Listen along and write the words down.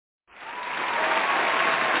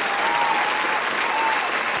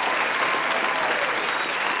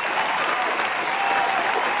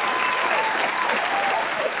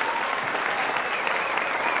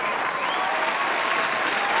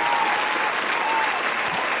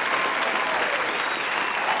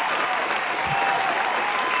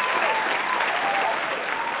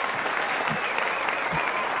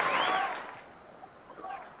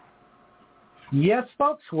Yes,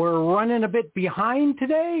 folks, we're running a bit behind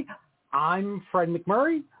today. I'm Fred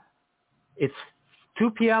McMurray. It's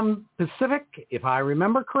 2 p.m. Pacific, if I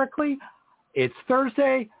remember correctly. It's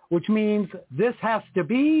Thursday, which means this has to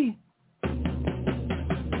be...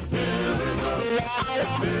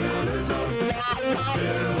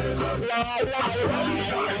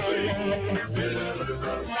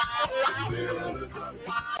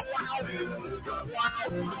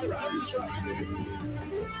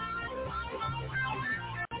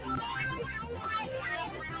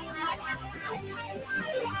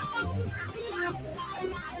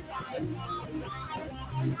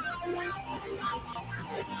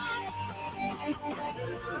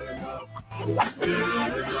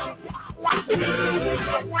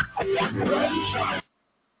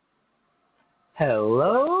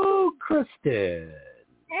 Hello, Kristin.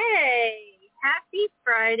 Hey, happy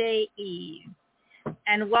Friday Eve,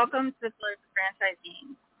 and welcome to the Pillars of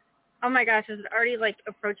Franchising. Oh my gosh, is it already like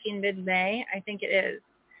approaching mid-May? I think it is.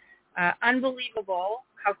 Unbelievable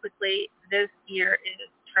how quickly this year is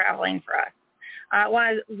traveling for us. I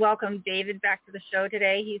want to welcome David back to the show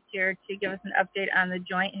today. He's here to give us an update on the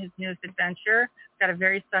Joint, his newest adventure. We've got a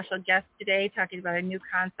very special guest today talking about a new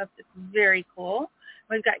concept that's very cool.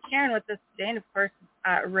 We've got Karen with us today, and of course,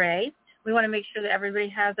 Ray. We want to make sure that everybody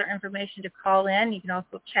has their information to call in. You can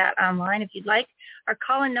also chat online if you'd like. Our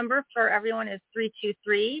call-in number for everyone is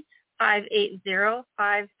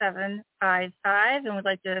 323-580-5755. And we'd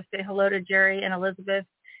like to say hello to Jerry and Elizabeth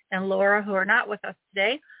and Laura, who are not with us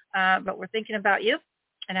today. But we're thinking about you,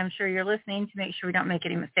 and I'm sure you're listening to make sure we don't make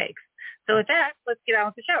any mistakes. So with that, let's get on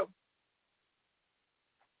with the show.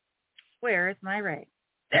 Where is my Ray?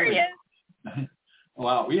 There he is.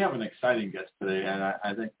 Wow, we have an exciting guest today, and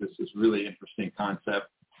I think this is really interesting concept.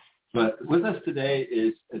 But with us today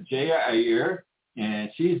is Jaya Aiyar, and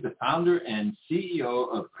she's the founder and CEO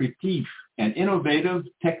of Creatif, an innovative,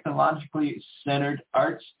 technologically centered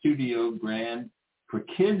art studio brand for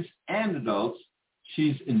kids and adults.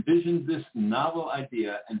 She's envisioned this novel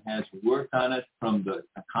idea and has worked on it from the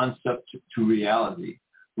concept to reality.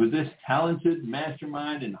 With this talented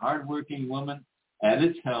mastermind and hardworking woman at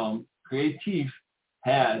its helm, Creatif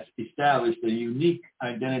has established a unique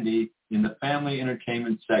identity in the family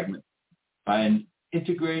entertainment segment. By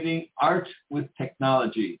integrating art with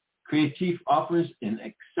technology, Creatif offers an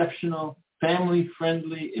exceptional,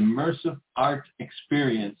 family-friendly, immersive art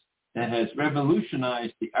experience that has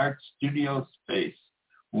revolutionized the art studio space.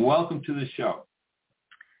 Welcome to the show.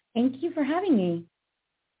 Thank you for having me.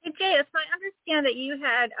 Hey, Jay, so I understand that you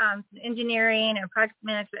had some engineering and project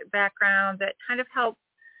management background that kind of helped,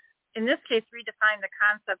 in this case, redefine the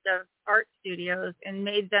concept of art studios and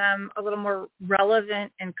made them a little more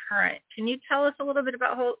relevant and current. Can you tell us a little bit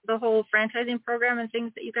about the whole franchising program and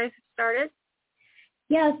things that you guys have started?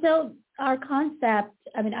 Yeah, so our concept,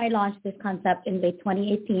 I launched this concept in late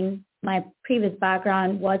 2018. My previous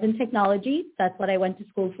background was in technology. That's what I went to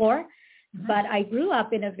school for. Mm-hmm. But I grew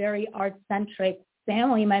up in a very art-centric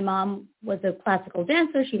family. My mom was a classical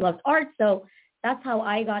dancer. She loved art. So that's how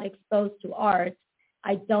I got exposed to art.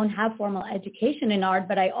 I don't have formal education in art,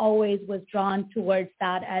 but I always was drawn towards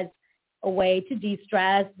that as a way to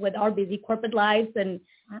de-stress with our busy corporate lives. And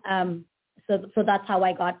so that's how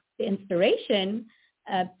I got the inspiration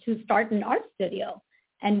to start an art studio.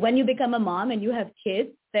 And when you become a mom and you have kids,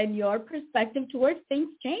 then your perspective towards things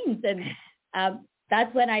change. And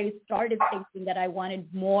that's when I started thinking that I wanted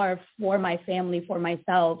more for my family, for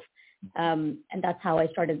myself. And that's how I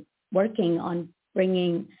started working on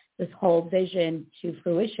bringing this whole vision to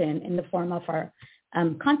fruition in the form of our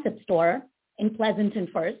concept store in Pleasanton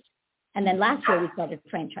first. And then last year we started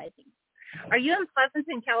franchising. Are you in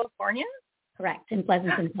Pleasanton, California? Correct, in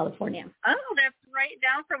Pleasanton, California. Oh, that's right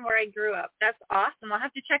down from where I grew up. That's awesome. I'll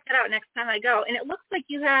have to check that out next time I go. And it looks like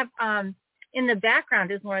you have, in the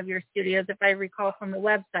background is one of your studios, if I recall from the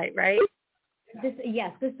website, right? This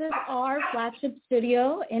is our flagship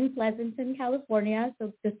studio in Pleasanton, California.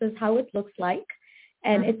 So this is how it looks like.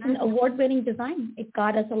 And it's an award-winning design. It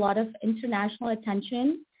got us a lot of international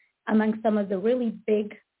attention among some of the really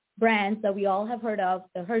big brands that we all have heard of,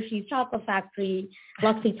 the Hershey's Chocolate Factory,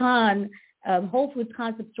 L'Occitane, Whole Foods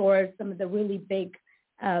concept stores, some of the really big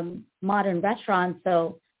modern restaurants.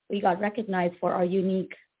 So we got recognized for our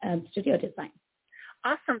unique studio design.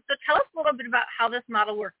 Awesome. So tell us a little bit about how this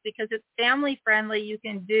model works, because it's family friendly. You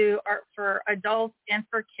can do art for adults and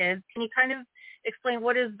for kids. Can you kind of explain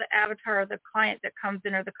what is the avatar of the client that comes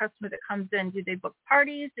in or the customer that comes in? Do they book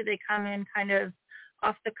parties? Do they come in kind of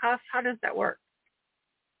off the cuff? How does that work?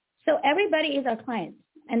 So everybody is our client,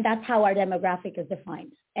 and that's how our demographic is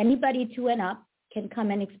defined. Anybody 2 and up can come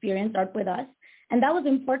and experience art with us. And that was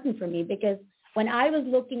important for me because when I was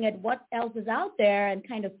looking at what else is out there and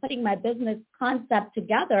kind of putting my business concept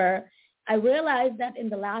together, I realized that in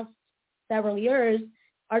the last several years,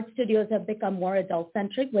 art studios have become more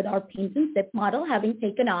adult-centric with our paint and sip model having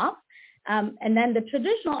taken off. And then the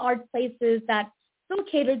traditional art places that still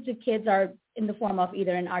cater to kids are in the form of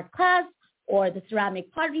either an art class or the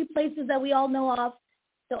ceramic pottery places that we all know of.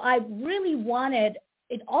 So I really wanted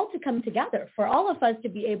it all to come together for all of us to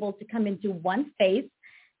be able to come into one space,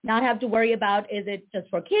 not have to worry about, is it just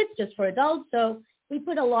for kids, just for adults? So we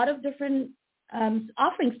put a lot of different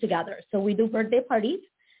offerings together. So we do birthday parties.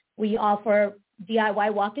 We offer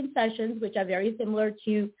DIY walk-in sessions, which are very similar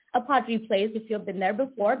to a pottery place if you've been there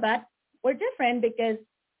before, but we're different because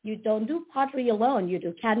you don't do pottery alone. You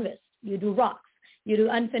do canvas, you do rocks, you do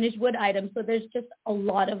unfinished wood items. So there's just a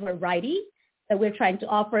lot of variety that we're trying to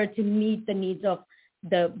offer to meet the needs of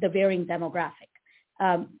the varying demographic.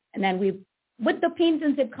 And then with the paint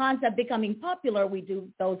and sip concept becoming popular, we do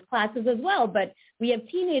those classes as well, but we have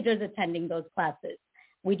teenagers attending those classes.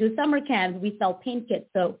 We do summer camps, we sell paint kits,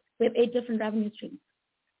 so we have 8 different revenue streams.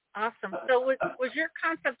 Awesome. So was your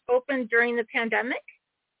concept open during the pandemic?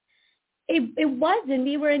 It was, and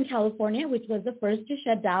we were in California, which was the first to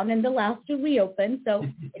shut down and the last to reopen, so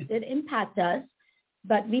it did impact us.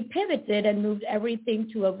 But we pivoted and moved everything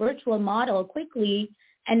to a virtual model quickly,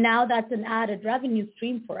 and now that's an added revenue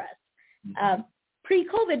stream for us.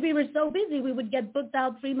 Pre-COVID, we were so busy, we would get booked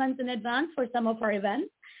out 3 months in advance for some of our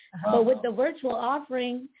events. But with the virtual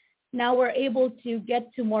offering, now we're able to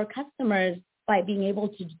get to more customers by being able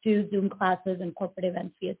to do Zoom classes and corporate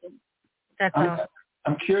events via Zoom. That's awesome.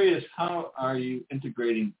 I'm curious, how are you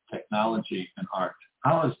integrating technology and art?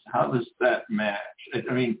 How does that match?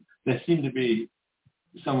 I mean, they seem to be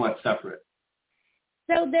somewhat separate.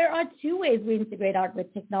 So there are 2 ways we integrate art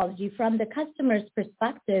with technology. From the customer's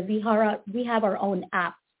perspective, we have our own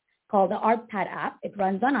app called the ArtPad app. It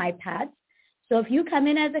runs on iPads. So if you come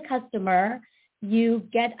in as a customer, you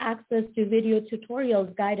get access to video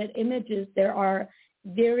tutorials, guided images. There are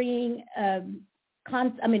varying, a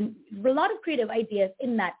lot of creative ideas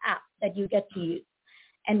in that app that you get to use.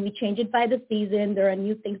 And we change it by the season. There are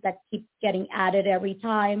new things that keep getting added every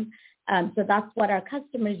time. So that's what our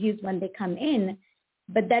customers use when they come in.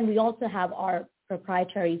 But then we also have our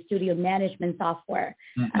proprietary studio management software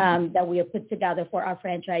that we have put together for our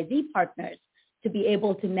franchisee partners to be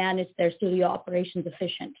able to manage their studio operations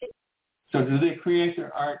efficiently. So do they create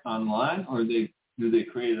their art online, or do they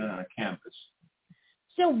create it on a campus?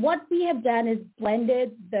 So what we have done is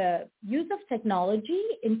blended the use of technology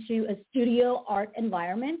into a studio art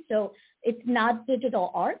environment. So it's not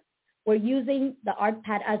digital art. We're using the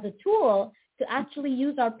ArtPad as a tool to actually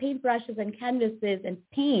use our paintbrushes and canvases and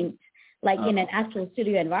paint like in an actual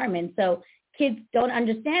studio environment. So kids don't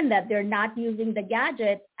understand that they're not using the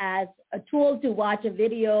gadget as a tool to watch a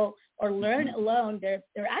video or learn alone. They're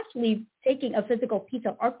actually taking a physical piece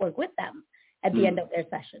of artwork with them at the end of their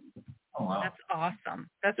session. Oh, wow. That's awesome.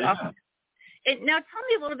 That's awesome. And now tell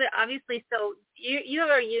me a little bit, obviously, so you have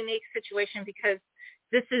a unique situation because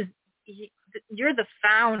you're the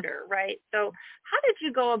founder, right? So how did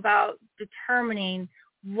you go about determining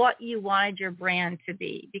what you wanted your brand to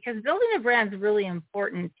be? Because building a brand is really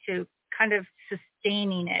important to kind of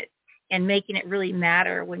sustaining it and making it really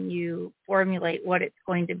matter when you formulate what it's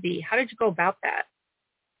going to be. How did you go about that?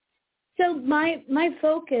 So my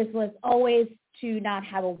focus was always to not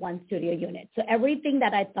have a one studio unit. So everything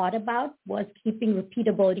that I thought about was keeping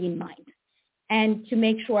repeatability in mind and to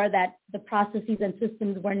make sure that the processes and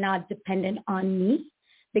systems were not dependent on me.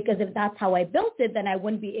 Because if that's how I built it, then I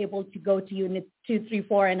wouldn't be able to go to units 2, 3,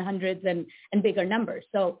 4, and hundreds and bigger numbers.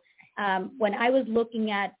 So when I was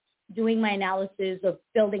looking at doing my analysis of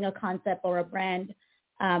building a concept or a brand,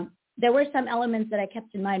 there were some elements that I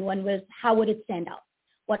kept in mind. One was, how would it stand out?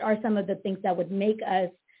 What are some of the things that would make us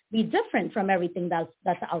be different from everything that's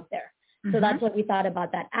out there? So that's what we thought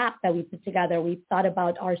about that app that we put together. We thought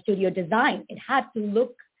about our studio design. It had to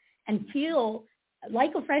look and feel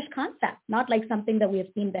like a fresh concept, not like something that we have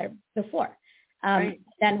seen there before. Right.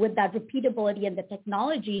 Then with that repeatability and the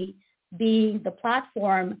technology being the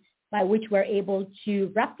platform by which we're able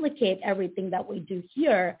to replicate everything that we do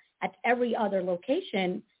here at every other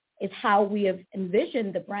location is how we have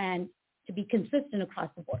envisioned the brand to be consistent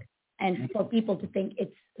across the board. And for people to think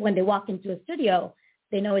it's, when they walk into a studio,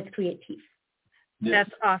 they know it's Creatif. Yes.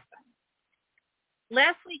 That's awesome.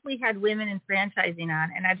 Last week we had women in franchising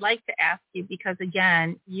on, and I'd like to ask you, because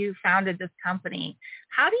again, you founded this company.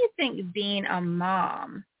 How do you think being a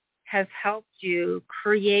mom has helped you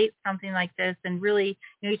create something like this? And really,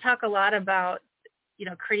 you talk a lot about,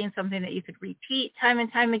 creating something that you could repeat time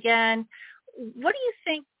and time again. What do you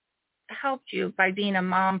think helped you by being a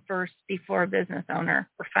mom first before a business owner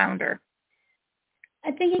or founder?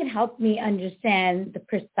 I think it helped me understand the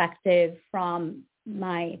perspective from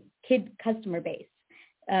my kid customer base.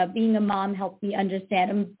 Being a mom helped me understand,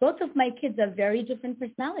 and both of my kids have very different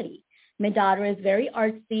personality. My daughter is very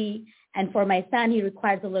artsy, and for my son, he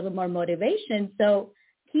requires a little more motivation. So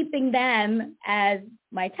keeping them as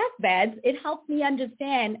my test beds, it helped me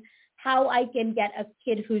understand how I can get a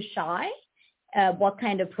kid who's shy, what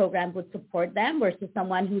kind of programs would support them versus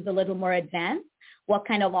someone who's a little more advanced, what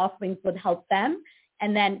kind of offerings would help them.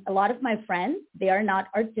 And then a lot of my friends, they are not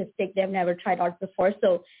artistic. They've never tried art before.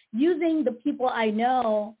 So using the people I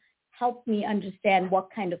know helped me understand what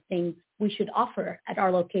kind of things we should offer at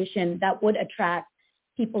our location that would attract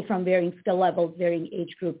people from varying skill levels, varying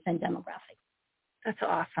age groups, and demographics. That's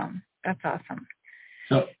awesome. That's awesome.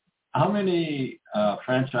 So how many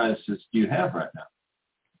franchises do you have right now?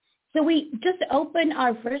 So we just opened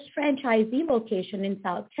our first franchisee location in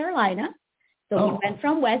South Carolina. So we went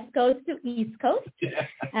from West Coast to East Coast.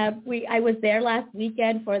 I was there last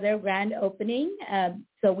weekend for their grand opening.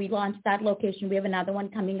 So we launched that location. We have another one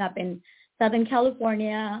coming up in Southern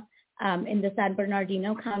California, in the San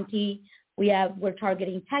Bernardino County. We're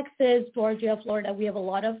targeting Texas, Georgia, Florida. We have a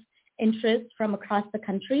lot of interest from across the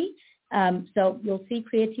country. So you'll see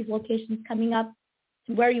Creatif locations coming up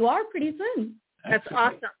where you are pretty soon. That's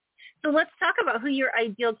awesome. So let's talk about who your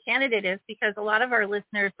ideal candidate is, because a lot of our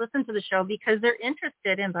listeners listen to the show because they're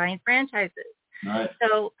interested in buying franchises. Right.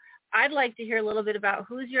 So I'd like to hear a little bit about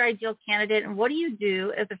who's your ideal candidate and what do you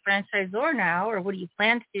do as a franchisor now, or what do you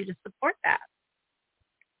plan to do to support that?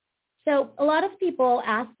 So a lot of people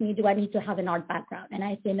ask me, do I need to have an art background? And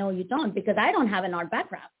I say, no, you don't, because I don't have an art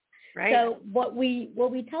background. Right. So what we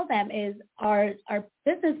tell them is our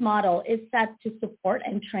business model is set to support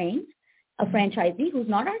and train a franchisee who's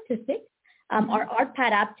not artistic. Our Art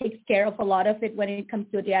Pad app takes care of a lot of it when it comes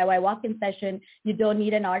to a DIY walk-in session. You don't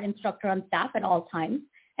need an art instructor on staff at all times.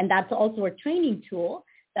 And that's also a training tool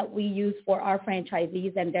that we use for our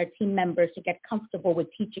franchisees and their team members to get comfortable with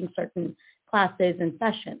teaching certain classes and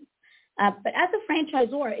sessions. But as a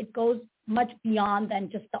franchisor, it goes much beyond than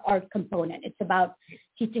just the art component. It's about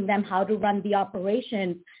teaching them how to run the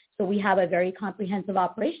operations. So we have a very comprehensive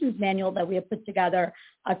operations manual that we have put together.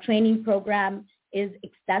 Our training program is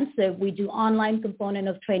extensive. We do online component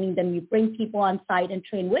of training. Then we bring people on site and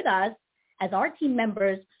train with us as our team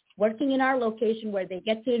members working in our location where they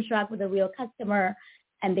get to interact with a real customer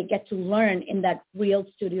and they get to learn in that real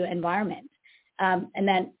studio environment. And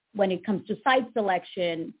then when it comes to site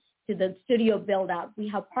selection, to the studio build out, we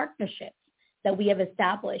have partnerships that we have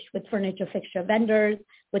established with furniture fixture vendors,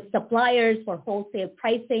 with suppliers for wholesale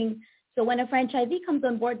pricing. So when a franchisee comes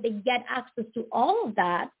on board, they get access to all of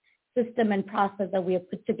that system and process that we have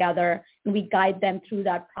put together, and we guide them through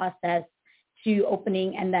that process to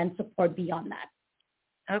opening and then support beyond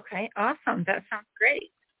that. Okay, awesome. That sounds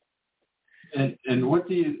great. And what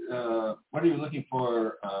are you looking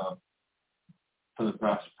for the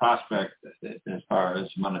prospect as far as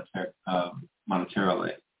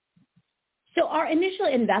monetarily? So our initial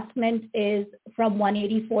investment is from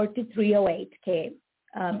 $184,000 to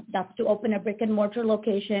 $308,000. That's to open a brick and mortar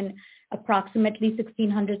location, approximately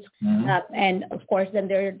 1,600. And of course, then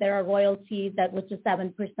there are royalties which is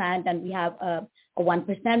 7%, and we have a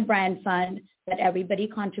 1% brand fund that everybody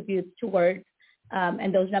contributes towards.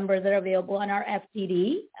 And those numbers are available on our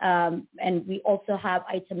FDD. And we also have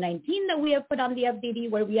item 19 that we have put on the FDD,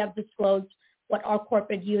 where we have disclosed what our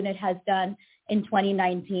corporate unit has done in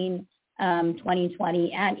 2019,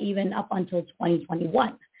 2020, and even up until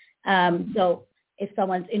 2021. So if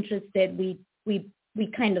someone's interested, we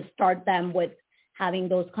kind of start them with having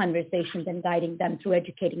those conversations and guiding them through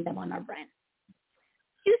educating them on our brand.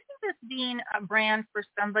 Do you see this being a brand for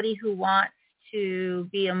somebody who wants to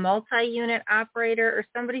be a multi-unit operator, or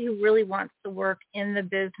somebody who really wants to work in the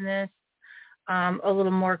business a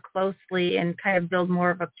little more closely and kind of build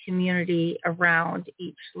more of a community around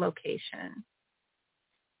each location?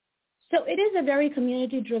 So it is a very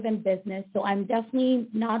community-driven business. So I'm definitely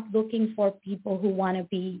not looking for people who want to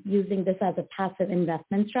be using this as a passive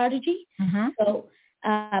investment strategy. Mm-hmm. So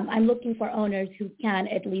I'm looking for owners who can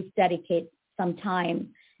at least dedicate some time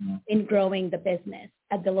in growing the business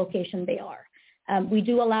at the location they are. We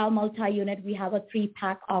do allow multi-unit. We have a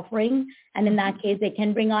 3-pack offering. And in that case, they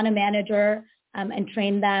can bring on a manager and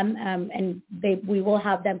train them. And we will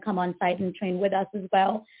have them come on site and train with us as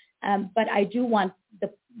well. But I do want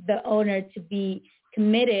the owner to be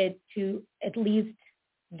committed to at least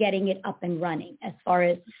getting it up and running as far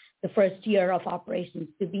as the first year of operations,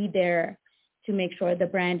 to be there to make sure the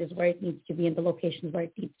brand is where it needs to be and the locations where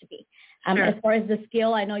it needs to be. Sure. As far as the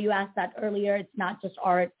skill, I know you asked that earlier. It's not just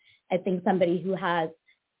art. I think somebody who has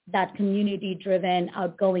that community-driven,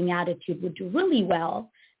 outgoing attitude would do really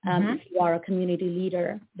well. If you are a community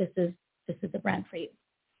leader, this is the brand for you.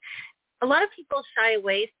 A lot of people shy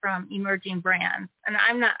away from emerging brands, and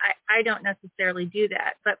I don't necessarily do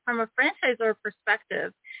that. But from a franchisor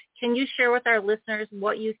perspective, can you share with our listeners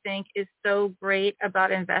what you think is so great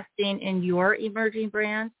about investing in your emerging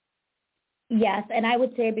brand? Yes, and I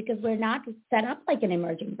would say because we're not set up like an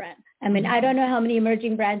emerging brand. I mean, I don't know how many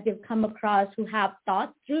emerging brands you've come across who have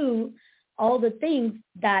thought through all the things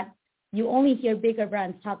that you only hear bigger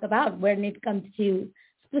brands talk about when it comes to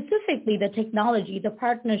specifically the technology, the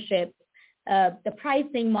partnerships, the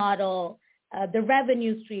pricing model, the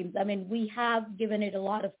revenue streams. I mean, we have given it a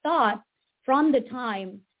lot of thought from the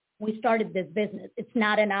time we started this business. It's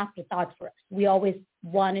not an afterthought for us. We always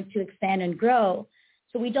wanted to expand and grow.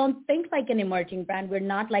 So we don't think like an emerging brand. We're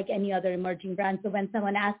not like any other emerging brand. So when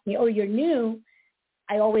someone asks me, oh, you're new,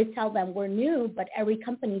 I always tell them we're new, but every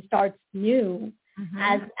company starts new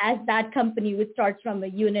as that company, which starts from a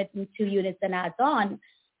unit and 2 units and adds on.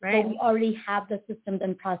 Right. So we already have the systems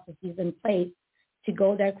and processes in place to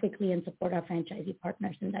go there quickly and support our franchisee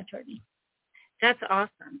partners in that journey. That's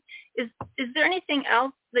awesome. Is there anything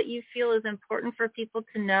else that you feel is important for people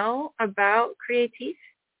to know about Creatif?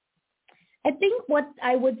 I think what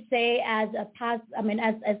I would say as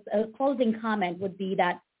a closing comment would be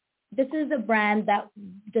that this is a brand that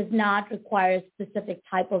does not require a specific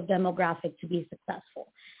type of demographic to be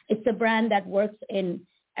successful. It's a brand that works in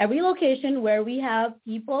every location where we have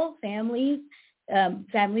people, families,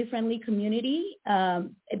 family-friendly community,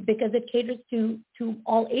 because it caters to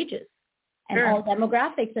all ages and all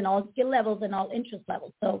demographics and all skill levels and all interest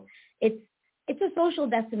levels. So it's a social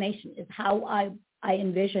destination is how I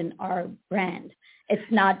envision our brand. It's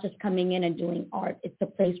not just coming in and doing art. It's a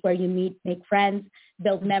place where you meet, make friends,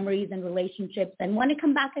 build memories and relationships, and want to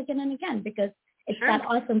come back again and again because it's that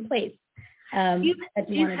awesome place. Do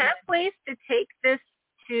you have ways to take this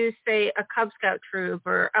to, say, a Cub Scout troop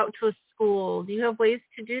or out to a school? Do you have ways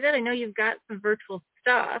to do that? I know you've got some virtual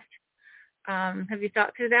stuff. Have you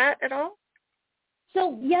thought through that at all?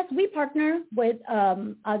 So, yes, we partner with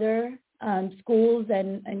other schools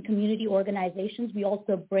and community organizations. We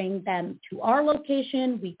also bring them to our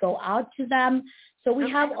location. We go out to them. So we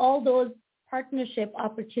have all those partnership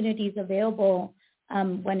opportunities available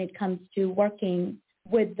when it comes to working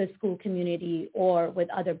with the school community or with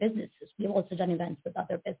other businesses. We've also done events with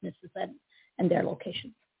other businesses and their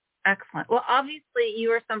locations. Excellent. Well, obviously,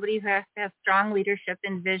 you are somebody who has to have strong leadership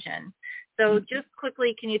and vision. So just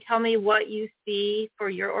quickly, can you tell me what you see for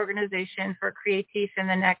your organization, for Creatif, in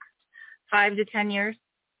the next 5 to 10 years?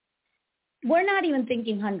 We're not even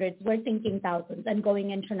thinking hundreds. We're thinking thousands and going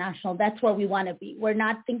international. That's where we want to be. We're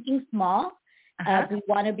not thinking small. We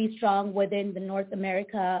want to be strong within the North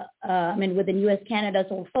America, within U.S., Canada.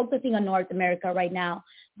 So we're focusing on North America right now,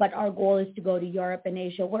 but our goal is to go to Europe and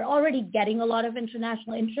Asia. We're already getting a lot of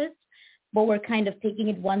international interest, but we're kind of taking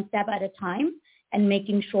it one step at a time and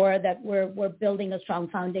making sure that we're building a strong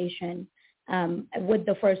foundation with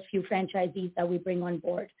the first few franchisees that we bring on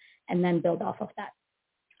board and then build off of that.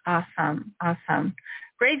 Awesome.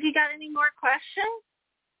 Grace, you got any more questions?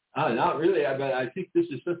 Not really, but I think this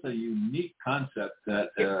is such a unique concept that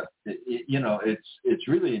it's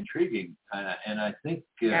really intriguing, and I think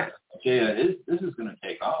Jaya, this is going to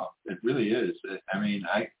take off. It really is. I mean,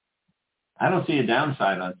 I don't see a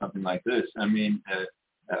downside on something like this. I mean,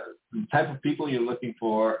 the type of people you're looking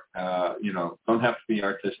for, don't have to be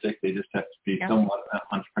artistic. They just have to be somewhat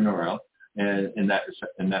entrepreneurial, and in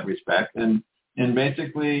that respect, and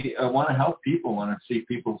basically want to help people, want to see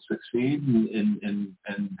people succeed and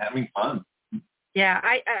having fun. Yeah,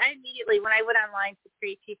 I immediately, when I went online to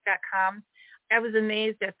creatif.com, I was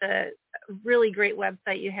amazed at the really great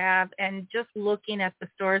website you have, and just looking at the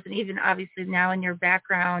stores, and even obviously now in your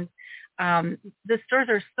background, the stores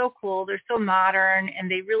are so cool. They're so modern, and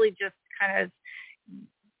they really just kind of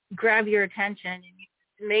grab your attention, and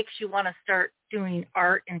it makes you want to start doing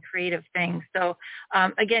art and creative things. So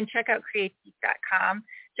again, check out creatif.com.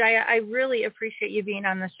 Jaya, I really appreciate you being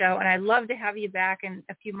on the show, and I'd love to have you back in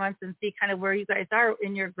a few months and see kind of where you guys are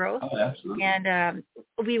in your growth. Oh, absolutely. And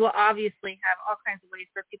we will obviously have all kinds of ways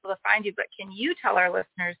for people to find you, but can you tell our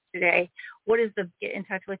listeners today what is the get in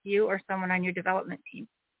touch with you or someone on your development team?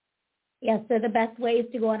 Yes, so the best way is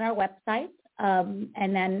to go on our website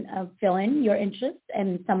and then fill in your interest,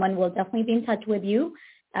 and someone will definitely be in touch with you.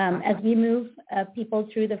 As we move people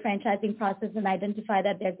through the franchising process and identify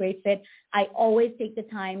that they're a great fit, I always take the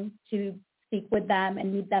time to speak with them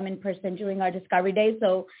and meet them in person during our Discovery Day.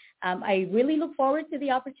 So I really look forward to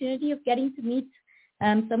the opportunity of getting to meet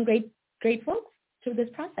some great folks through this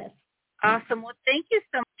process. Awesome. Well, thank you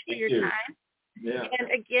so much for your time. Yeah.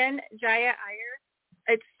 And again, Jaya Aiyar,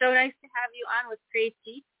 it's so nice to have you on with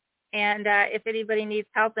Creatif. And if anybody needs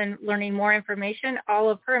help in learning more information, all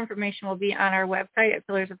of her information will be on our website at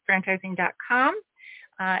pillarsoffranchising.com,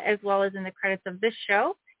 as well as in the credits of this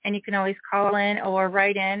show. And you can always call in or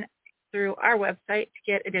write in through our website to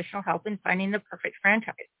get additional help in finding the perfect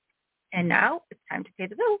franchise. And now it's time to pay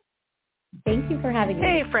the bills. Thank you for having me.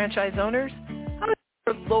 Hey, franchise owners. How is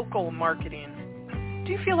your local marketing?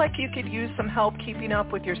 Do you feel like you could use some help keeping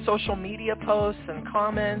up with your social media posts and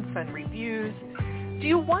comments and reviews? Do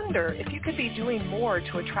you wonder if you could be doing more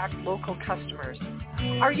to attract local customers?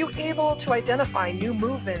 Are you able to identify new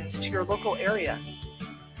move-ins to your local area?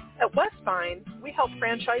 At Westbine, we help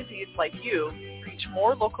franchisees like you reach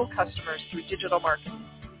more local customers through digital marketing.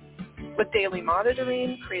 With daily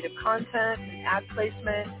monitoring, creative content, and ad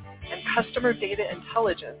placement, and customer data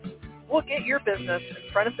intelligence, we'll get your business in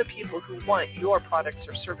front of the people who want your products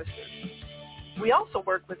or services. We also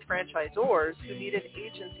work with franchisors who need an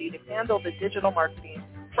agency to handle the digital marketing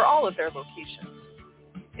for all of their locations.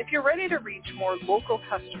 If you're ready to reach more local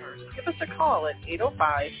customers, give us a call at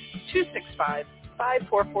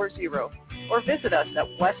 805-265-5440 or visit us at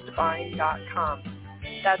westbine.com.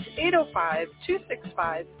 That's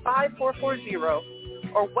 805-265-5440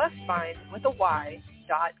 or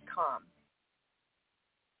westbine.com.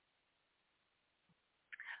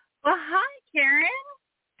 Well, hi, Karen.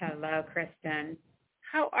 Hello, Kristin.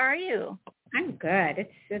 How are you? I'm good.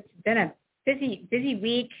 It's been a busy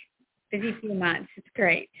week, busy few months. It's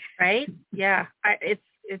great. Right? Yeah. It's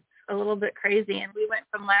a little bit crazy. And we went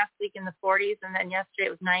from last week in the 40s, and then yesterday it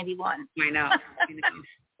was 91. I know.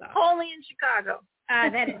 So. Only in Chicago.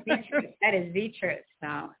 That is the truth. That is the truth.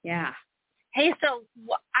 So, yeah. Hey, so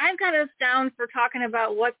I've got us down for talking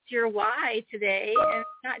about what's your why today, and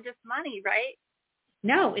it's not just money, right?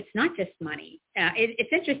 No, it's not just money.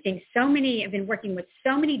 It's interesting. I've been working with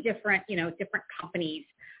so many different companies,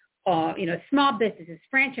 small businesses,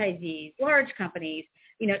 franchisees, large companies,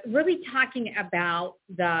 really talking about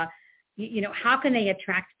how can they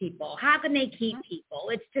attract people? How can they keep people?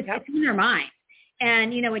 It's just, it's in their mind.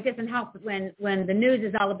 And, it doesn't help when the news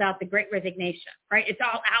is all about the Great Resignation, right? It's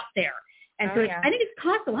all out there. And I think it's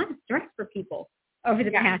caused a lot of stress for people over the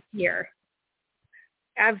past year.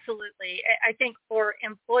 Absolutely. I think for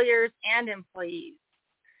employers and employees.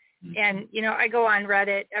 And, I go on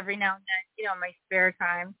Reddit every now and then, in my spare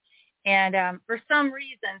time. And for some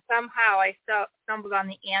reason, somehow I stumbled on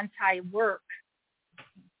the anti-work,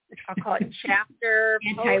 I'll call it chapter.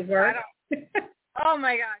 Anti-work. Oh,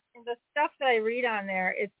 my gosh. And the stuff that I read on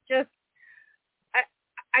there, it's just,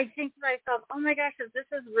 I think to myself, oh, my gosh, if this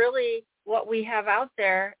is really what we have out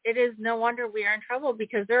there, it is no wonder we are in trouble,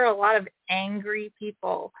 because there are a lot of angry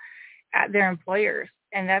people at their employers.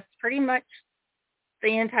 And that's pretty much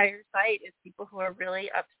the entire site, is people who are really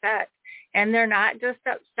upset. And they're not just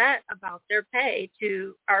upset about their pay,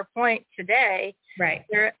 to our point today. Right.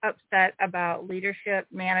 They're upset about leadership,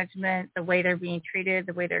 management, the way they're being treated,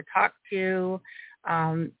 the way they're talked to,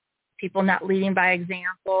 people not leading by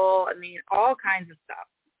example. I mean, all kinds of stuff.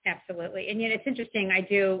 Absolutely. And it's interesting. I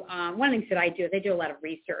do, one of the things that I do, they do a lot of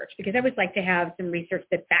research, because I always like to have some research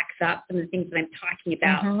that backs up some of the things that I'm talking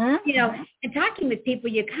about. Mm-hmm. And talking with people,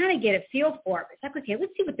 you kind of get a feel for it. It's like, okay,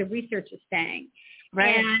 let's see what the research is saying.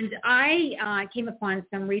 Right. And I came upon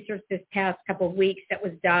some research this past couple of weeks that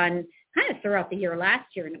was done kind of throughout the year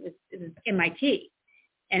last year, and it was MIT.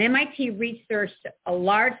 And MIT researched a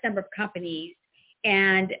large number of companies.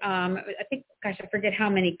 And I think, I forget how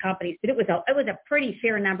many companies, but it was a pretty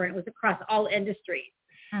fair number, and it was across all industries.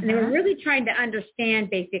 And they were really trying to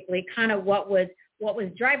understand basically kind of what was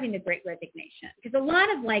driving the Great Resignation. Because a lot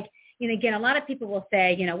of a lot of people will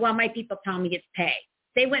say, well, my people tell me it's pay.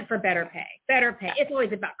 They went for better pay. It's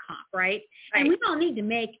always about comp, right? And we all need to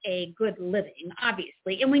make a good living,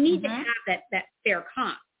 obviously, and we need to have that fair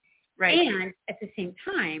comp. Right. And at the same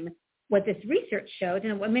time, what this research showed,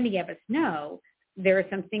 and what many of us know, there are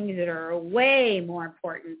some things that are way more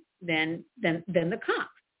important than the comp.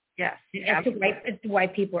 Yes. That's why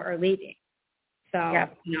people are leaving. So,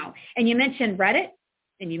 and you mentioned Reddit,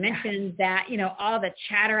 and you mentioned that, all the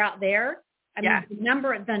chatter out there. I mean,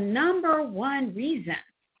 the number one reason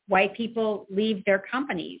why people leave their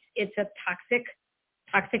companies, it's a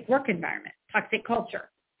toxic work environment, toxic culture.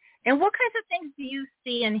 And what kinds of things do you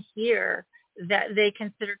see and hear that they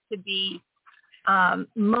consider to be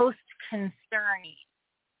most concerning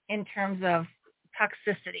in terms of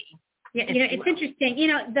toxicity? Yeah, it's interesting.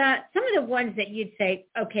 Some of the ones that you'd say,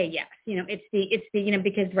 okay, yes, it's the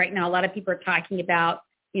because right now a lot of people are talking about,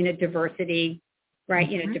 diversity, right?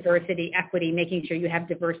 Mm-hmm. Diversity, equity, making sure you have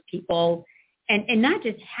diverse people and not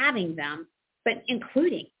just having them, but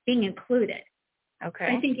being included. Okay.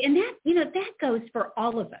 I think, and that, that goes for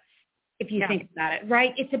all of us, if you think about it,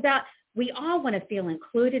 right? It's about, we all want to feel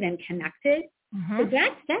included and connected. Mm-hmm. So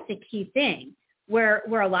that's a key thing where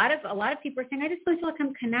a lot of people are saying, I just don't feel like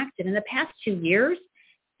I'm connected. In the past 2 years,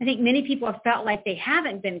 I think many people have felt like they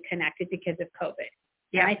haven't been connected because of COVID.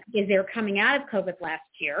 Yeah. And I think as they were coming out of COVID last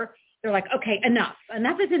year, they're like, okay, enough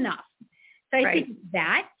is enough. So I think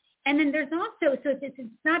that, and then there's also, so it's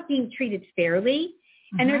not being treated fairly.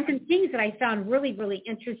 Mm-hmm. And there's some things that I found really, really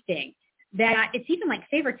interesting that it's even like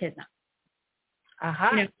favoritism.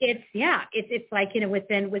 Uh-huh. It's like,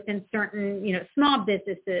 within certain, small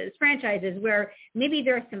businesses, franchises where maybe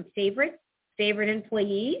there are some favorite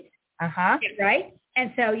employees. Uh-huh. Right.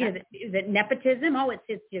 And so, the nepotism,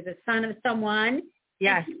 it's the son of someone.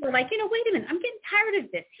 Yes. And people are like, wait a minute, I'm getting tired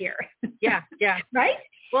of this here. Yeah. Yeah. Right.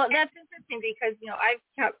 Well, that's interesting because, I've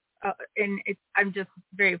kept, I'm just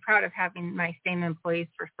very proud of having my same employees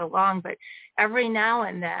for so long, but every now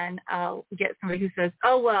and then I'll get somebody who says,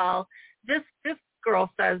 oh, well, this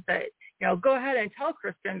girl says that, go ahead and tell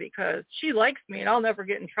Kristin because she likes me and I'll never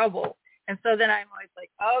get in trouble. And so then I'm always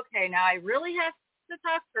like, okay, now I really have to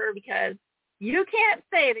talk to her because you can't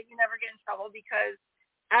say that you never get in trouble because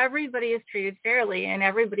everybody is treated fairly and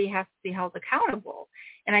everybody has to be held accountable.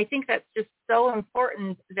 And I think that's just so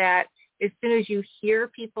important that as soon as you hear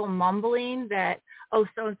people mumbling that, oh,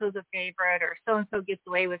 so-and-so's a favorite or so-and-so gets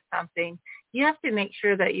away with something, you have to make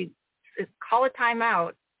sure that you call a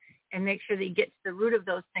timeout and make sure that you get to the root of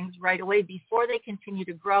those things right away before they continue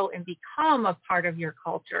to grow and become a part of your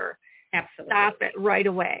culture. Absolutely. Stop it right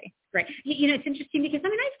away. Right. It's interesting because,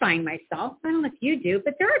 I find myself, I don't know if you do,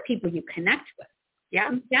 but there are people you connect with.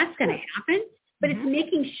 Yeah. That's going to happen. But Mm-hmm. it's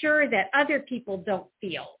making sure that other people don't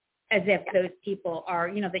feel as if those people are,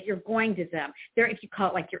 that you're going to them. They're, if you call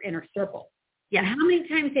it like your inner circle. Yeah. And how many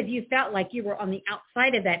times have you felt like you were on the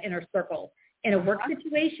outside of that inner circle in a work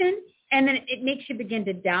situation? And then it makes you begin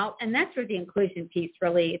to doubt. And that's where the inclusion piece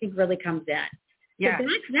really comes in. Yeah. So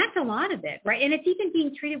that's a lot of it, right? And it's even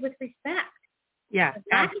being treated with respect. Yeah.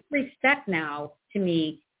 That's respect now to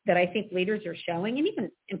me that I think leaders are showing, and even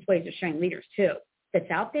employees are showing leaders too, that's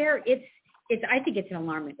out there. I think it's an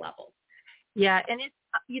alarming level. Yeah. And it's,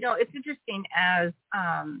 it's interesting as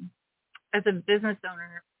a business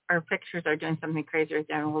owner, our pictures are doing something crazy right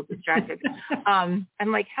there. I'm a little distracted. I'm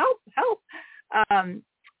like, help.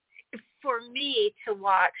 For me to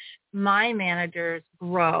watch my managers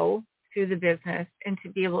grow through the business and to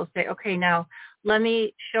be able to say, okay, now let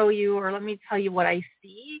me show you, or let me tell you what I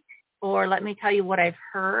see, or let me tell you what I've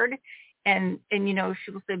heard. And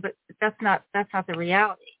she will say, but that's not the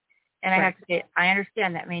reality. And I have to say, I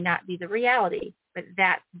understand that may not be the reality, but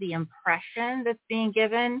that's the impression that's being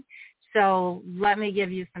given. So let me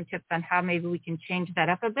give you some tips on how maybe we can change that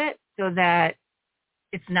up a bit so that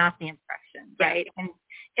it's not the impression, right?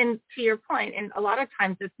 And to your point, and a lot of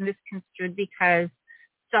times it's misconstrued because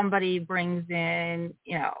somebody brings in,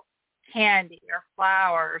 candy or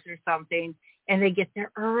flowers or something, and they get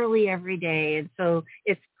there early every day. And so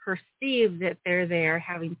it's perceived that they're there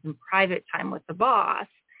having some private time with the boss.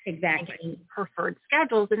 Exactly. And preferred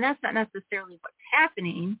schedules. And that's not necessarily what's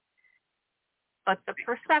happening, but the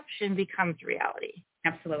perception becomes reality.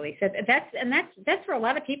 Absolutely. So that's where a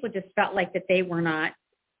lot of people just felt like that they were not.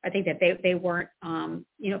 I think that they weren't,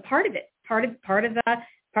 part of it, part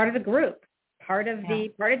of the group, part of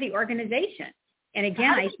the organization. And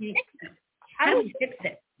again, I think how do you fix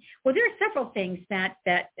it? Well, there are several things that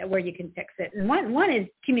where you can fix it, and one is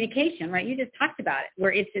communication, right? You just talked about it,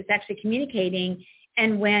 where it's actually communicating,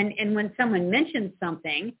 and when someone mentions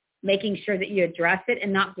something, making sure that you address it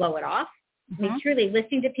and not blow it off. Mm-hmm. I mean, truly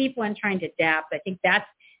listening to people and trying to adapt. I think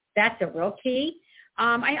that's a real key.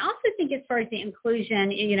 I also think as far as the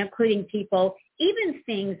inclusion, including people, even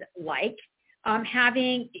things like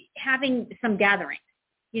having some gatherings,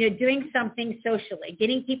 doing something socially,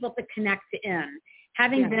 getting people to connect in,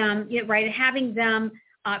 having them, having them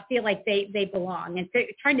feel like they belong, and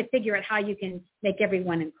trying to figure out how you can make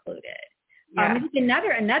everyone included. Yeah. I think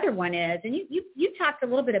another one is, and you talked a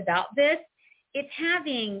little bit about this, it's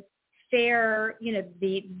having fair,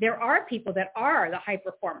 there are people that are the high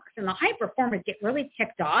performers, and the high performers get really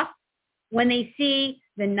ticked off when they see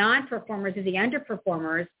the non-performers or the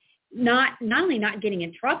underperformers not only not getting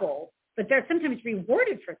in trouble, but they're sometimes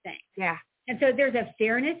rewarded for things. Yeah. And so there's a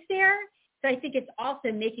fairness there. So I think it's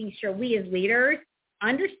also making sure we as leaders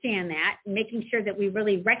understand that, making sure that we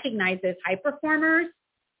really recognize those high performers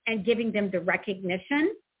and giving them the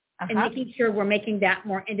recognition and making sure we're making that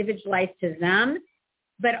more individualized to them,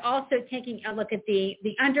 but also taking a look at the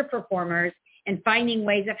underperformers and finding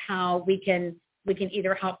ways of how we can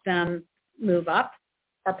either help them move up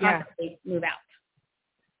or possibly move out.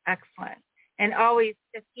 Excellent. And always,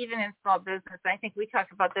 just even in small business, I think we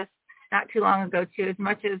talked about this not too long ago too, as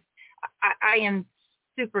much as I am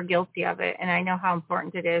super guilty of it, and I know how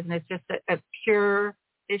important it is, and it's just a pure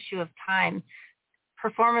issue of time.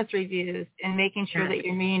 Performance reviews and making sure that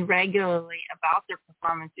you're meeting regularly about their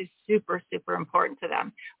performance is super, super important to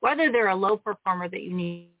them. Whether they're a low performer that you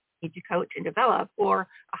need to coach and develop, or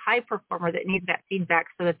a high performer that needs that feedback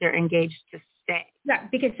so that they're engaged to stay. Yeah,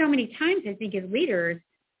 because so many times I think as leaders,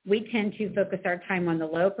 we tend to focus our time on the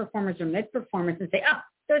low performers or mid performers and say, oh,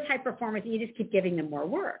 those high performers, and you just keep giving them more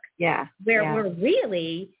work. Yeah. Where we're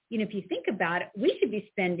really, if you think about it, we should be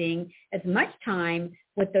spending as much time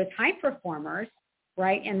with those high performers,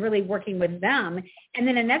 right, and really working with them. And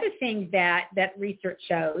then another thing that research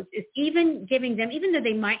shows is even giving them, even though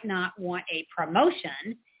they might not want a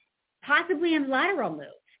promotion, possibly a lateral move,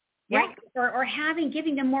 right, or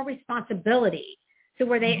giving them more responsibility. So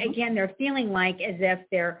where they, again, they're feeling like as if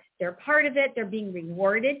they're part of it, they're being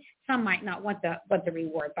rewarded. Some might not want the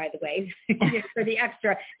reward, by the way, for the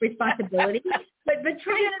extra responsibility. But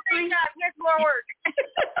trying to find out, here's more work. But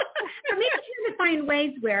maybe trying to find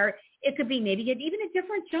ways where it could be maybe even a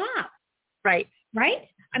different job. Right. Right?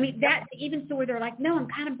 I mean, that even so where they're like, no, I'm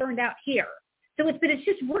kind of burned out here. So it's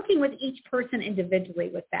just working with each person individually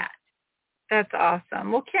with that. That's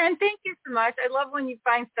awesome. Well, Karen, thank you so much. I love when you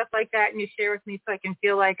find stuff like that and you share with me so I can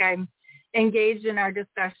feel like I'm engaged in our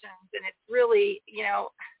discussions. And it's really,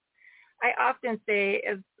 I often say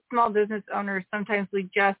as small business owners, sometimes we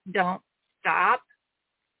just don't stop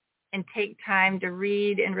and take time to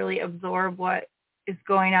read and really absorb what is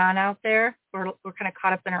going on out there. We're kind of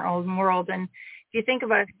caught up in our own world. And if you think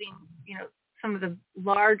about it being, some of the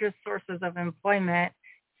largest sources of employment,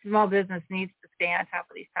 small business needs to stay on top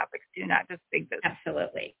of these topics too, not just big business.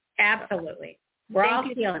 Absolutely. We're all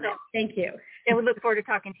feeling it. Thank you. And we look forward to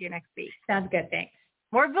talking to you next week. Sounds good. Thanks.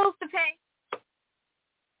 More bills to pay.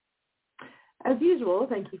 As usual,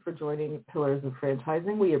 thank you for joining Pillars of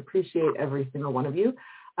Franchising. We appreciate every single one of you.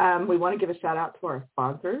 We want to give a shout out to our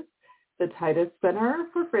sponsors, the Titus Center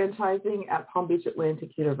for Franchising at Palm Beach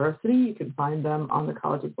Atlantic University. You can find them on the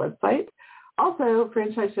college's website. Also,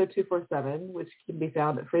 Franchise Show 247, which can be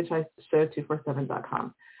found at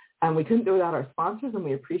franchiseshow247.com. We couldn't do without our sponsors, and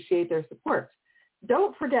we appreciate their support.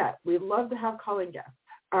 Don't forget, we'd love to have call-in guests.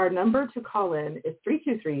 Our number to call in is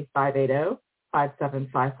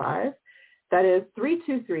 323-580-5755. That is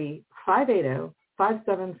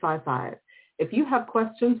 323-580-5755. If you have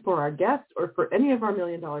questions for our guests or for any of our $1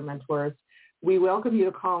 Million Mentors, we welcome you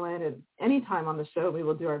to call in at any time on the show. We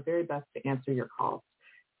will do our very best to answer your calls.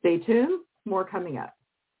 Stay tuned. More coming up.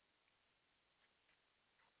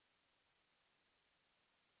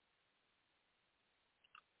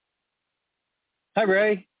 Hi,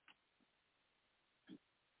 Ray.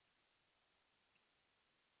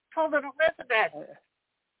 Hold on, Elizabeth.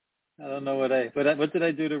 I don't know what did I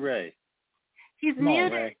do to Ray? He's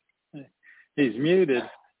muted. Ray. He's muted.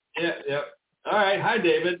 Yep. All right. Hi,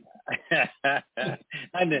 David.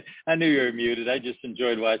 I knew you were muted. I just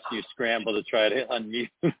enjoyed watching you scramble to try to unmute.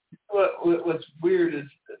 What's weird is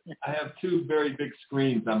I have two very big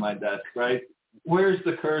screens on my desk, right? Where's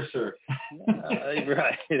the cursor?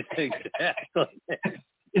 Right, exactly.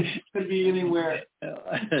 It could be anywhere.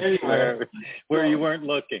 Where you weren't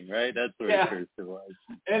looking, right? That's where the cursor was.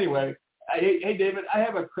 Anyway, hey, David, I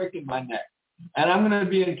have a crick in my neck, and I'm going to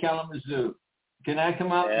be in Kalamazoo. Can I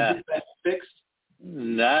come out and get that fixed?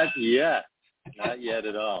 Not yet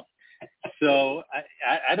at all. So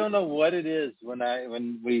I don't know what it is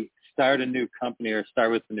when we start a new company or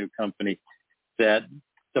start with a new company, that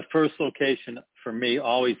the first location for me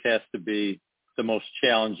always has to be the most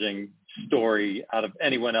challenging story out of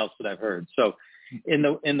anyone else that I've heard. So in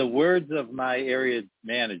the words of my area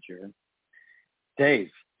manager, Dave,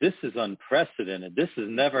 this is unprecedented. This has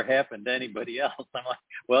never happened to anybody else. I'm like,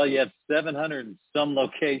 well, you have 700 and some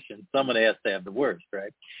locations. Someone has to have the worst,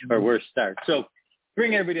 right? Or worst start. So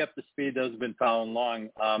bring everybody up to speed. Those have been following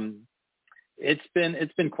along. It's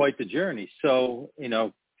been quite the journey. So,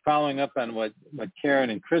 following up on what Karen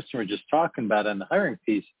and Kristin were just talking about on the hiring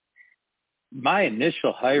piece, my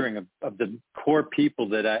initial hiring of the core people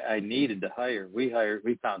that I needed to hire, we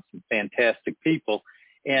found some fantastic people.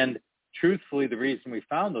 And truthfully, the reason we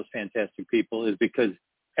found those fantastic people is because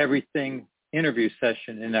everything interview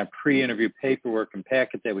session and our pre-interview paperwork and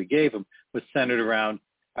packet that we gave them was centered around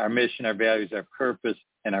our mission, our values, our purpose,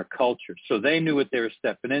 and our culture. So they knew what they were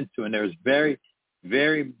stepping into, and there was very,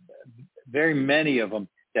 very, very many of them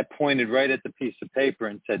that pointed right at the piece of paper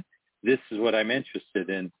and said, this is what I'm interested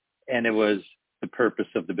in, and it was the purpose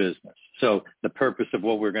of the business. So the purpose of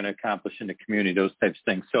what we're going to accomplish in the community, those types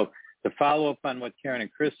of things. So to follow up on what Karen and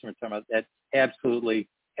Kristin were talking about, that's absolutely,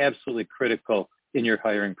 absolutely critical in your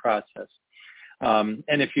hiring process. And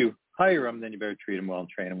if you hire them, then you better treat them well and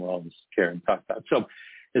train them well, as Karen talked about. So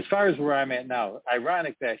as far as where I'm at now,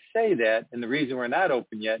 ironically, I say that, and the reason we're not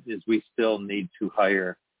open yet is we still need to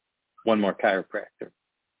hire one more chiropractor.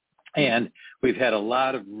 And we've had a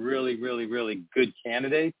lot of really, really, really good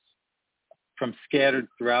candidates from scattered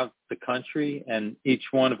throughout the country, and each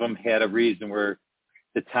one of them had a reason where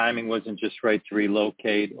the timing wasn't just right to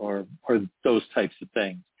relocate or those types of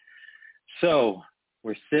things. So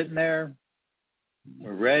we're sitting there,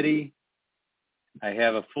 we're ready. I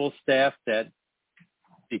have a full staff that,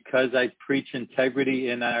 because I preach integrity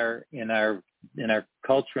in our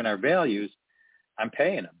culture and our values, I'm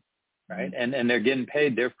paying them, right? And they're getting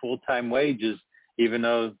paid their full-time wages, even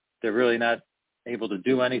though they're really not able to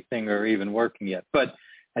do anything or even working yet. But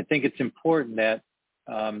I think it's important that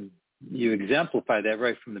you exemplify that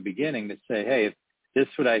right from the beginning, to say, hey, if this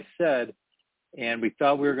is what I said, and we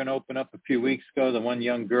thought we were going to open up a few weeks ago, the one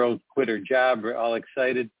young girl quit her job, we're all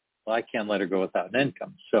excited. Well, I can't let her go without an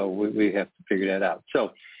income. So we have to figure that out.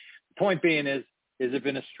 So the point being is it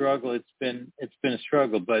been a struggle? It's been a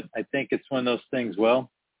struggle, but I think it's one of those things. Well,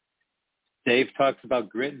 Dave talks about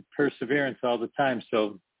grit and perseverance all the time.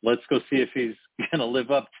 So let's go see if he's going to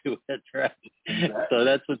live up to it, right? Exactly. So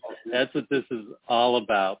that's what this is all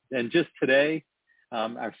about. And just today,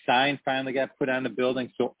 our sign finally got put on the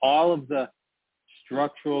building. So all of the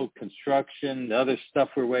structural construction, the other stuff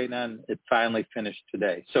we're waiting on, it finally finished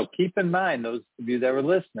today. So keep in mind, those of you that were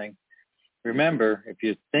listening, remember, if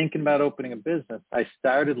you're thinking about opening a business, I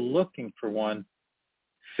started looking for one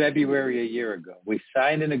February a year ago. We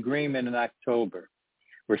signed an agreement in October.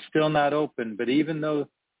 We're still not open, but even though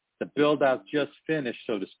the build-out just finished,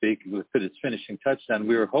 so to speak, we put its finishing touchdown,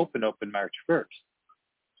 we were hoping to open March 1st.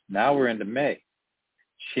 Now we're into May.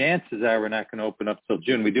 Chances are we're not going to open up till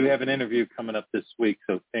June. We do have an interview coming up this week,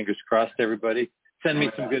 so fingers crossed, everybody. Send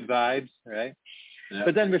me some good vibes, right? Yeah.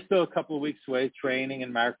 But then we're still a couple of weeks away, training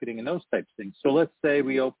and marketing and those types of things. So let's say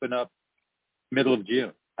we open up middle of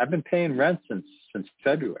June. I've been paying rent since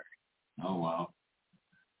February. Oh, wow.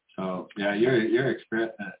 So, yeah, your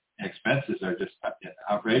expenses are just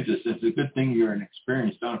outrageous. It's a good thing you're an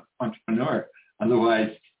experienced entrepreneur.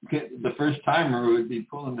 Otherwise, the first-timer would be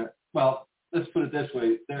pulling their, well, let's put it this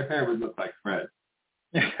way, their hair would look like Fred.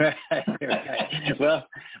 Right. Well,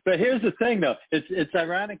 but here's the thing, though. It's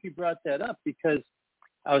ironic you brought that up, because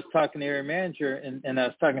I was talking to the area manager and I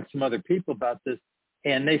was talking to some other people about this,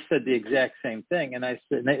 and they said the exact same thing. And I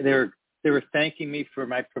said, they were thanking me for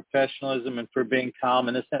my professionalism and for being calm.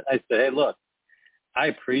 And I said, hey, look, I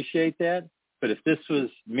appreciate that, but if this was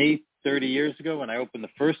me 30 years ago when I opened the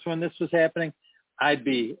first one, this was happening, I'd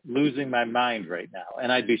be losing my mind right now,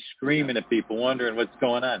 and I'd be screaming at people, wondering what's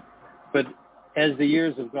going on. But as the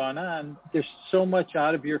years have gone on, there's so much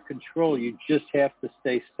out of your control. You just have to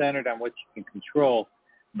stay centered on what you can control,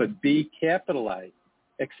 but be capitalized.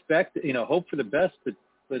 Expect, hope for the best,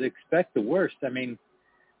 but expect the worst. I mean,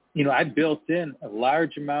 I built in a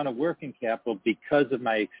large amount of working capital because of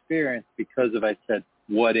my experience, because of, I said,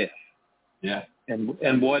 what if? Yeah.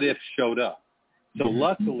 And what if showed up. So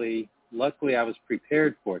luckily I was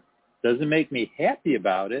prepared for it. Doesn't make me happy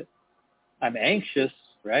about it. I'm anxious,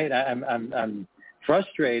 right? I'm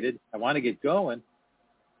frustrated. I want to get going,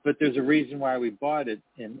 but there's a reason why we bought it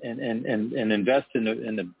and invest in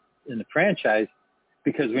the franchise,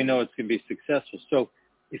 because we know it's going to be successful. So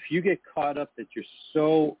if you get caught up that you're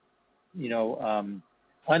so,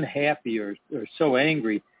 unhappy or so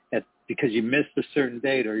angry because you missed a certain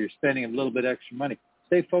date or you're spending a little bit extra money,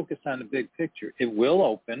 stay focused on the big picture. It will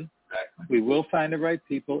open. Exactly. We will find the right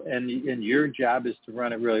people, and your job is to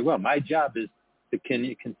run it really well. My job is to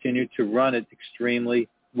continue to run it extremely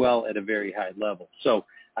well at a very high level. So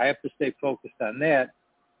I have to stay focused on that,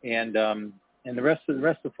 and the rest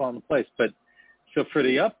will fall into place. But so for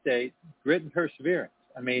the update, grit and perseverance.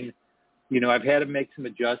 I mean, I've had to make some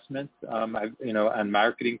adjustments, on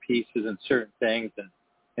marketing pieces and certain things,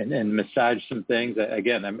 and massage some things.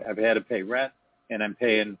 Again, I've had to pay rent, and I'm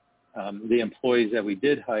paying the employees that we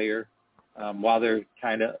did hire while they're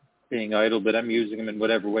kind of being idle, but I'm using them in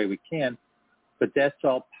whatever way we can. But that's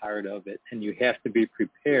all part of it, and you have to be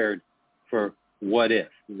prepared for what if.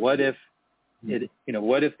 What if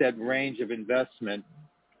What if that range of investment,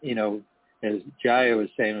 as Jaya was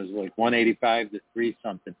saying, was like 185 to 3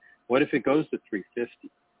 something. What if it goes to 350?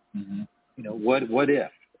 Mm-hmm. What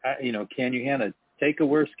if? Can you handle it? Take a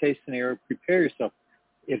worst case scenario, prepare yourself.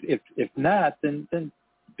 If not, then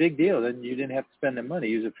big deal. Then you didn't have to spend the money.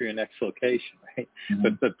 Use it for your next location, right?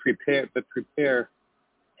 Mm-hmm. But prepare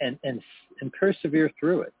and persevere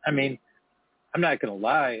through it. I mean, I'm not going to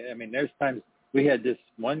lie. I mean, there's times we had this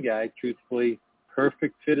one guy, truthfully,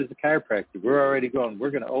 perfect fit as a chiropractor. We're already going,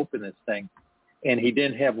 we're going to open this thing. And he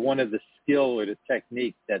didn't have one of the skill or the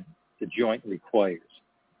technique that the joint requires.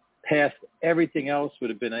 Past everything else would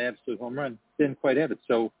have been an absolute home run. Didn't quite have it.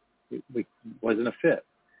 So we wasn't a fit.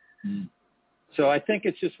 Mm. So I think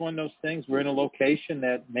it's just one of those things. We're in a location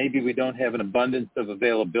that maybe we don't have an abundance of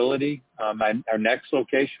availability. Our next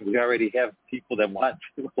location, we already have people that want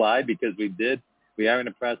to apply because we did. We are in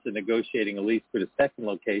the process of negotiating a lease for the second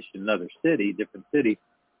location, another city, different city.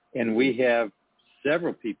 And we have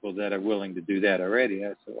several people that are willing to do that already. I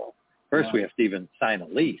said, well, first we have to even sign a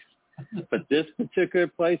lease. But this particular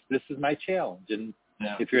place, this is my challenge. And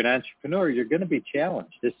if you're an entrepreneur, you're going to be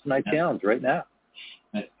challenged. This is my challenge right now.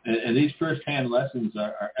 And these firsthand lessons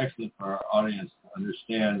are excellent for our audience to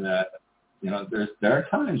understand that, there are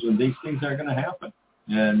times when these things are going to happen.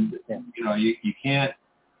 And, you can't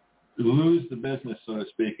lose the business, so to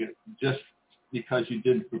speak, just because you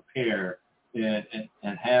didn't prepare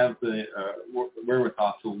and have the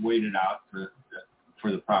wherewithal to wait it out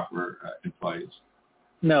for the proper employees.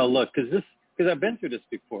 No, look, because I've been through this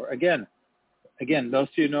before. Again, those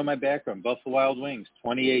of you know my background, Buffalo Wild Wings,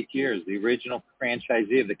 28 years, the original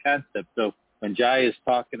franchisee of the concept. So when Jaya is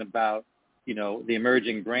talking about, the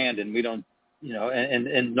emerging brand, and we don't,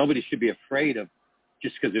 and nobody should be afraid of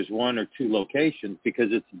just because there's one or two locations, because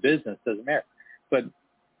it's a business, doesn't matter. But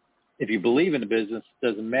if you believe in the business, it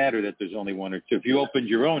doesn't matter that there's only one or two. If you opened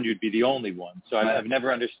your own, you'd be the only one. So I've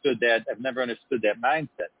never understood that. I've never understood that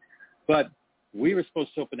mindset. But we were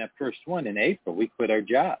supposed to open that first one in April. We quit our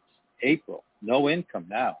jobs. April, no income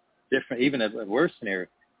now. Different, even a worse scenario.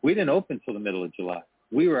 We didn't open till the middle of July.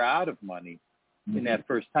 We were out of money in that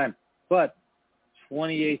first time. But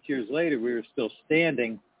 28 years later, we were still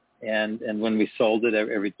standing, and when we sold it,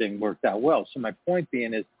 everything worked out well. So my point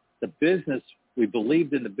being is the business, we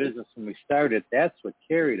believed in the business when we started. That's what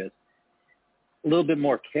carried us. A little bit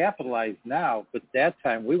more capitalized now, but at that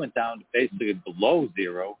time we went down to basically below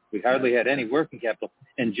zero. We hardly had any working capital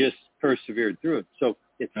and just persevered through it. So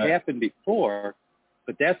it's happened before,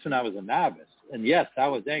 but that's when I was a novice. And yes, I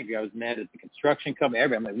was angry. I was mad at the construction company.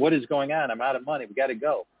 I'm like, what is going on? I'm out of money. We got to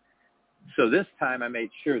go. So this time I made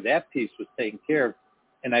sure that piece was taken care of,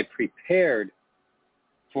 and I prepared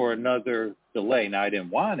for another delay. Now, I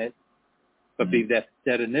didn't want it, but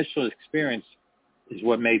that initial experience is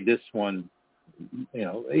what made this one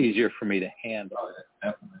easier for me to handle. Oh,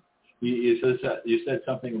 yeah, definitely. You said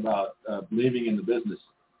something about believing in the business.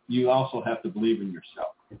 You also have to believe in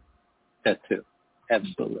yourself. That too.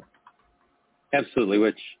 Absolutely. Absolutely,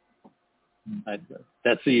 which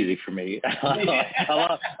that's easy for me.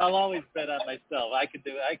 I'll always bet on myself. I can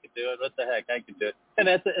do it. What the heck? I can do it.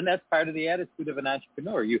 And that's part of the attitude of an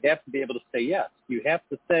entrepreneur. You have to be able to say yes. You have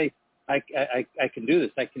to say, I can do this.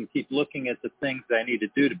 I can keep looking at the things that I need to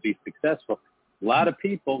do to be successful. A lot of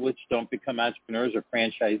people which don't become entrepreneurs or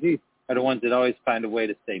franchisees are the ones that always find a way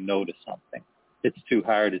to say no to something. It's too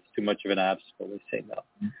hard. It's too much of an obstacle. They say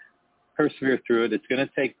no. Persevere through it. It's going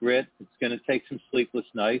to take grit. It's going to take some sleepless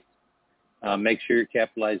nights. Make sure you're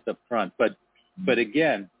capitalized up front. But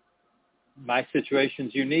again, my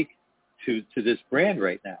situation's unique to this brand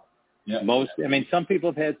right now. Yeah. Some people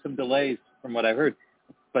have had some delays from what I heard.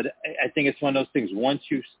 But I think it's one of those things. Once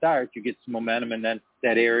you start, you get some momentum, and then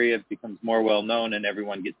that area becomes more well-known, and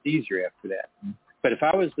everyone gets easier after that. But if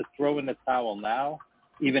I was to throw in the towel now,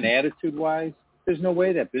 even attitude-wise, there's no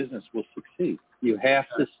way that business will succeed. You have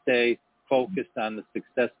to stay focused on the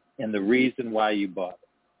success and the reason why you bought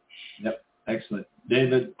it. Yep, excellent.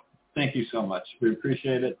 David, thank you so much. We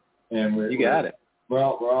appreciate it. And you got it. We're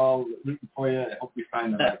all rooting for you. I hope you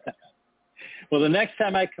find the right guy. Well, the next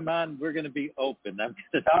time I come on, we're going to be open. I'm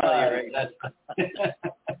going to tell you right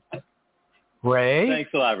now. Ray? Thanks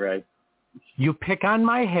a lot, Ray. You pick on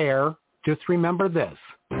my hair. Just remember this.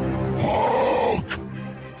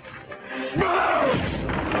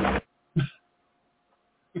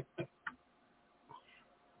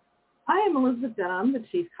 I am Elizabeth Denham, the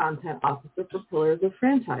Chief Content Officer for Pillars of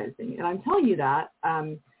Franchising. And I'm telling you that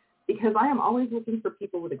because I am always looking for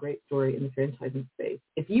people with a great story in the franchising space.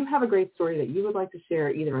 If you have a great story that you would like to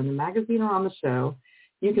share either in the magazine or on the show,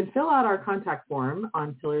 you can fill out our contact form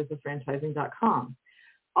on pillarsoffranchising.com.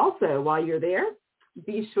 Also, while you're there,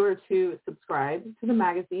 be sure to subscribe to the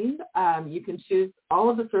magazine. You can choose all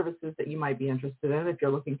of the services that you might be interested in if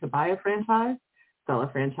you're looking to buy a franchise, sell a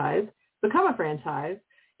franchise, become a franchise,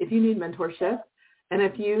 if you need mentorship, and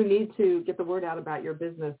if you need to get the word out about your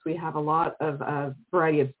business, we have a lot of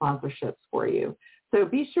variety of sponsorships for you. So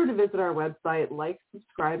be sure to visit our website, like,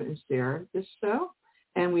 subscribe, and share this show.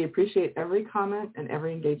 And we appreciate every comment and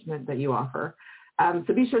every engagement that you offer.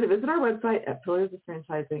 So be sure to visit our website at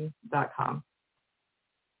pillarsoffranchising.com.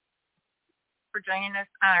 For joining us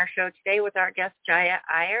on our show today with our guest, Jaya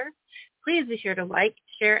Aiyar. Please be sure to like,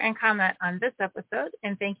 share, and comment on this episode.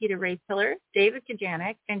 And thank you to Ray Pillars, David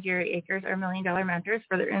Kajanik, and Jerry Akers, our $1 Million mentors,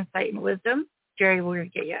 for their insight and wisdom. Jerry will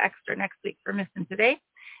get you extra next week for missing today.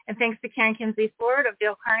 And thanks to Karen Kinsey Ford of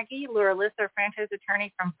Dale Carnegie, Laura Liss, our franchise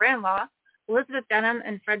attorney from Brand Law, Elizabeth Denham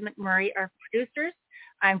and Fred McMurray, our producers.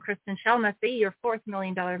 I'm Kristin Selmeczy, your $4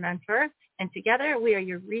 Million mentor, and together we are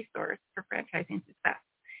your resource for franchising success.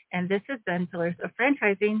 And this has been Pillars of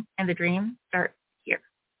Franchising, and the dream starts here.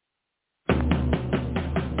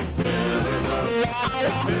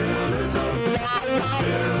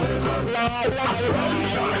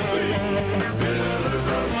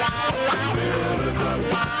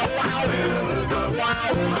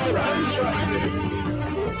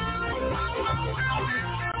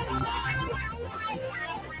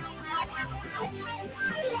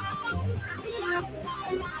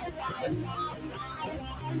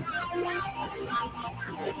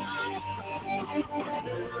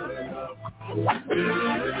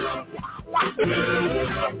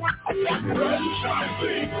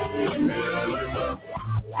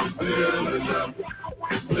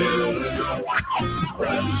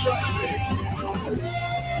 Franchising.